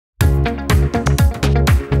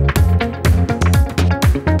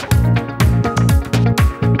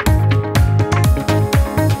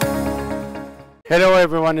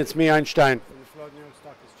everyone, it's me, Einstein, from the Floating New York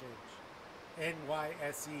Stock Exchange.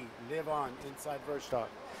 NYSE, live on, inside Wirtschaft.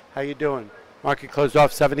 How you doing? Market closed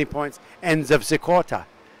off 70 points, ends of the quarter.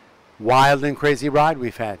 Wild and crazy ride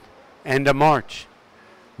we've had. End of March.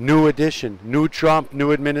 New edition, new Trump,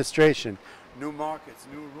 new administration. New markets,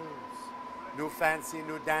 new rules. New fancy,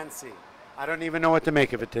 new dancy. I don't even know what to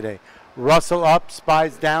make of it today. Russell up,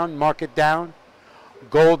 SPYs down, market down.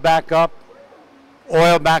 Gold back up,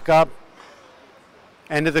 oil back up.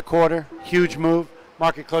 End of the quarter, huge move.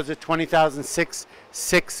 Market closed at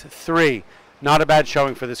 20,663. Not a bad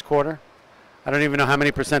showing for this quarter. I don't even know how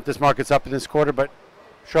many percent this market's up in this quarter, but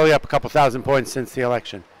surely up a couple thousand points since the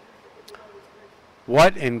election.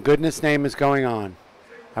 What in goodness name is going on?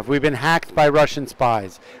 Have we been hacked by Russian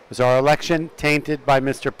spies? Was our election tainted by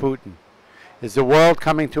Mr. Putin? Is the world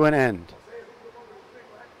coming to an end?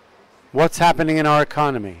 What's happening in our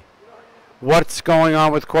economy? What's going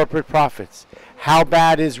on with corporate profits? How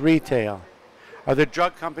bad is retail? Are the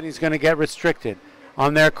drug companies going to get restricted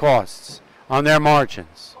on their costs, on their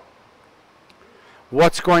margins?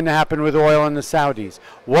 What's going to happen with oil and the Saudis?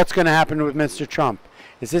 What's going to happen with Mr. Trump?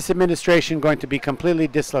 Is this administration going to be completely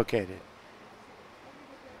dislocated?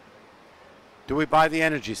 Do we buy the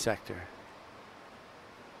energy sector?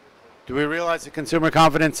 Do we realize that consumer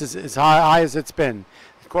confidence is as high as it's been?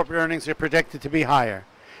 Corporate earnings are projected to be higher.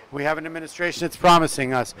 We have an administration that's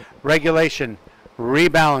promising us regulation,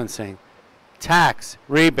 rebalancing, tax,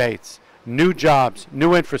 rebates, new jobs,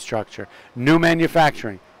 new infrastructure, new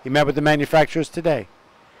manufacturing. He met with the manufacturers today.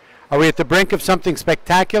 Are we at the brink of something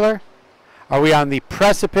spectacular? Are we on the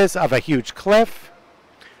precipice of a huge cliff?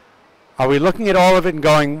 Are we looking at all of it and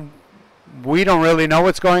going, we don't really know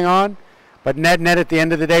what's going on? But net at the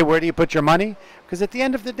end of the day, where do you put your money? Because at the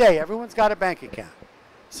end of the day, everyone's got a bank account.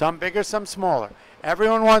 Some bigger, some smaller.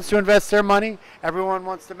 Everyone wants to invest their money. Everyone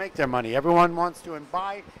wants to make their money. Everyone wants to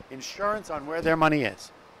buy insurance on where their money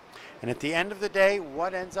is. And at the end of the day,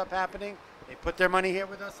 what ends up happening? They put their money here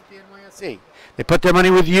with us at the NYSE. They put their money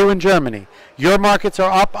with you in Germany. Your markets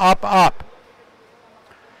are up, up, up.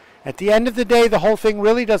 At the end of the day, the whole thing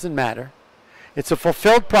really doesn't matter. It's a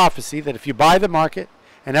fulfilled prophecy that if you buy the market,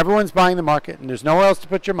 and everyone's buying the market, and there's nowhere else to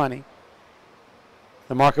put your money,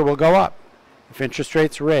 the market will go up. If interest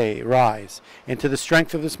rates rise into the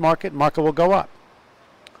strength of this market, market will go up.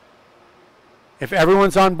 If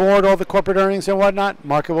everyone's on board, all the corporate earnings and whatnot,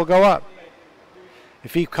 market will go up.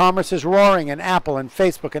 If e-commerce is roaring and Apple and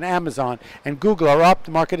Facebook and Amazon and Google are up,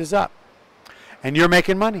 the market is up. And you're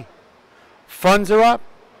making money. Funds are up.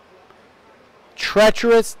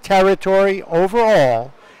 Treacherous territory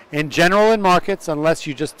overall in general in markets, unless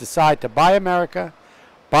you just decide to buy America,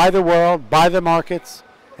 buy the world, buy the markets,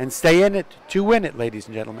 and stay in it to win it, ladies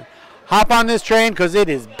and gentlemen. Hop on this train because it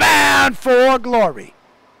is bound for glory.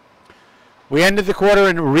 We ended the quarter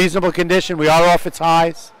in reasonable condition. We are off its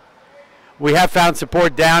highs. We have found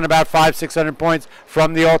support down about 500-600 points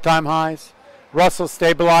from the all-time highs. Russell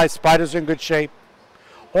stabilized. Spiders are in good shape.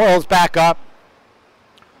 Oil's back up.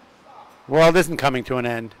 World isn't coming to an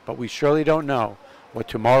end, but we surely don't know what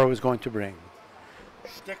tomorrow is going to bring.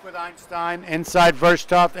 Stick with Einstein, inside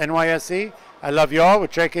Wirtschaft, NYSE. I love you all. We'll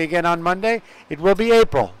check again on Monday. It will be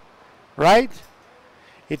April, right?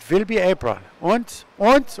 It will be April. Und.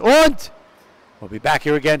 We'll be back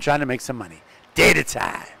here again trying to make some money. Data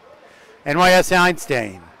time. NYSE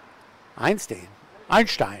Einstein.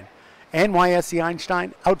 NYSE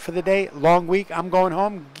Einstein out for the day. Long week. I'm going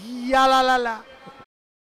home. Ya la la la.